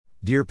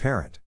Dear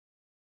parent,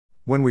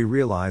 when we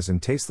realize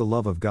and taste the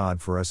love of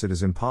God for us, it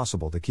is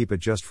impossible to keep it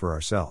just for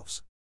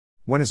ourselves.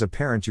 When as a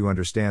parent you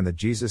understand that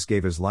Jesus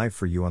gave his life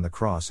for you on the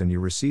cross and you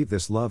receive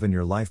this love in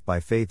your life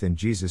by faith in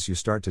Jesus, you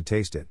start to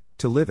taste it,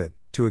 to live it,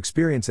 to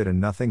experience it, and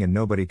nothing and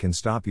nobody can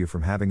stop you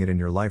from having it in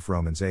your life.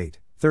 Romans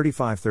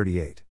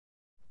 8:35-38.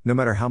 No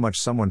matter how much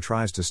someone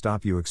tries to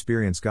stop you,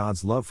 experience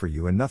God's love for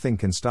you and nothing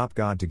can stop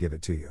God to give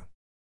it to you.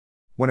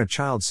 When a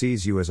child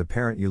sees you as a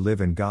parent, you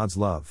live in God's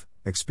love,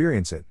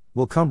 experience it,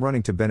 will come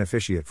running to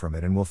beneficiate from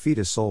it and will feed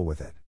his soul with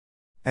it.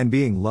 And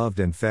being loved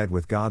and fed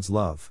with God's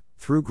love,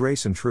 through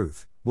grace and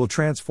truth, will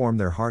transform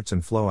their hearts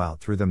and flow out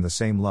through them the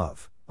same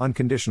love,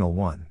 unconditional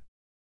one.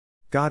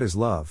 God is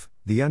love,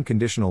 the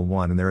unconditional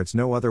one, and there is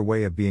no other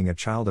way of being a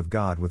child of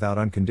God without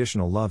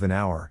unconditional love in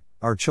our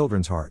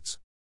children's hearts.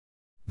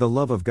 The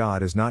love of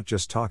God is not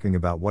just talking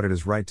about what it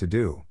is right to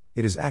do,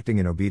 it is acting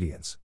in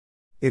obedience.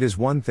 It is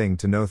one thing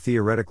to know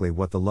theoretically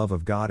what the love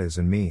of God is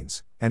and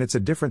means, and it's a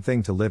different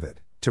thing to live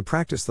it, to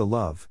practice the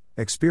love,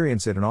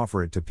 experience it and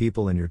offer it to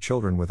people and your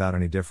children without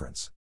any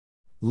difference.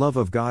 Love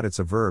of God, it's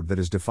a verb that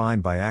is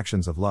defined by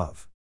actions of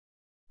love.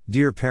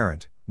 Dear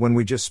parent, when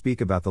we just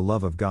speak about the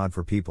love of God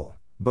for people,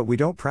 but we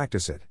don't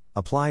practice it,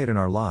 apply it in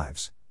our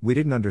lives, we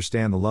didn't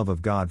understand the love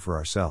of God for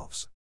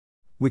ourselves.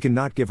 We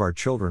cannot give our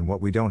children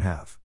what we don't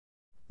have.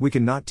 We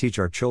cannot teach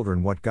our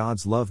children what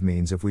God's love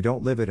means if we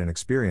don't live it and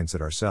experience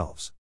it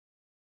ourselves.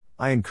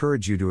 I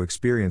encourage you to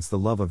experience the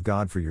love of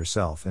God for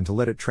yourself and to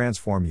let it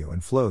transform you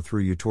and flow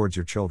through you towards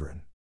your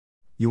children.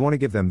 You want to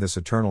give them this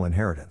eternal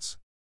inheritance.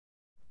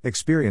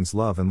 Experience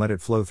love and let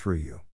it flow through you.